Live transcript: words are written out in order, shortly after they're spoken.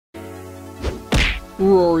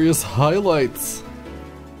Rorius highlights.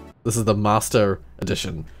 This is the Master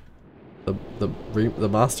Edition. The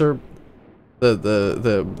Master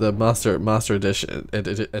Master Edition.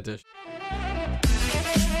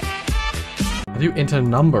 How do you enter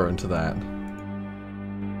number into that?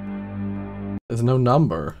 There's no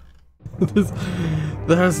number.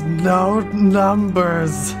 There's no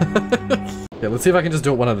numbers. Okay, let's see if I can just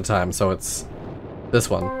do it one at a time. So it's this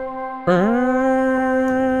one.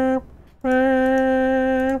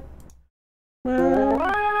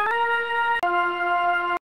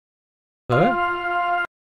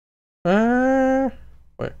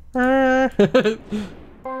 Wait.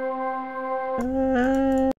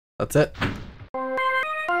 That's it.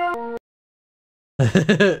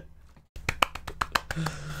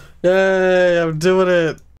 Yay, I'm doing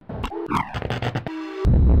it.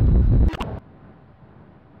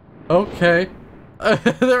 Okay.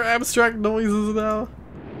 They're abstract noises now.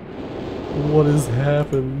 What has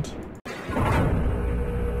happened?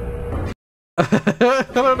 I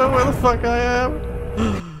don't know where the fuck I am.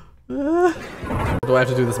 Do I have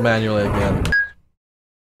to do this manually again?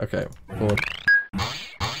 Okay, forward.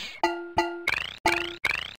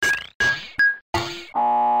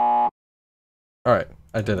 Alright,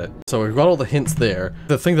 I did it. So we've got all the hints there.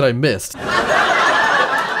 The thing that I missed.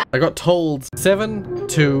 I got told 7,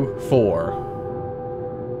 2, 4.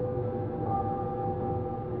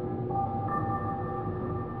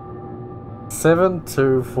 Seven,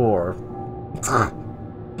 2, 4.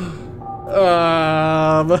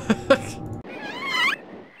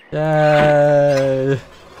 Yay!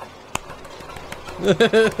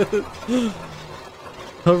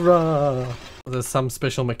 Hurrah! There's some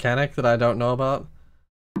special mechanic that I don't know about.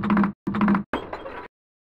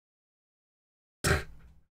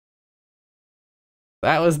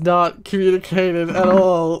 That was not communicated at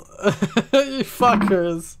all. You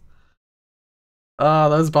fuckers. Ah,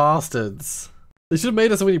 those bastards. They should have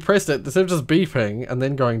made it so when you pressed it, instead of just beeping and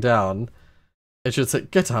then going down, it should say,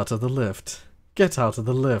 get out of the lift. Get out of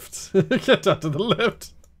the lift. Get out of the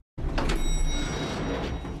lift.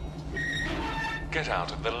 Get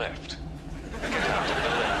out of the lift. Get out of the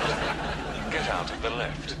lift. Get out of the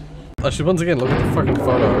lift. I should once again look at the fucking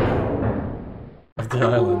photo of the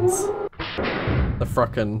islands. The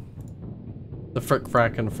frickin'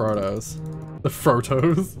 frackin' Frodos. The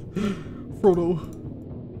Frotos. Frodo.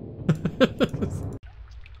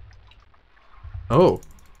 Oh.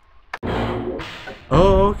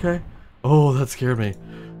 Oh, okay. Oh, that scared me.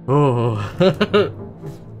 Oh.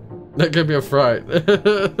 That gave me a fright. And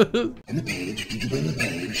the page, did you bring the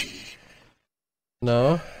page?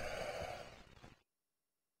 No.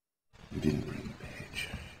 You didn't bring the page.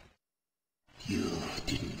 You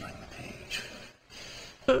didn't bring the page.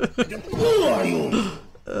 Who are you?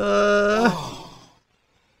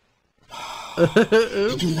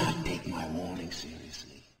 Did you not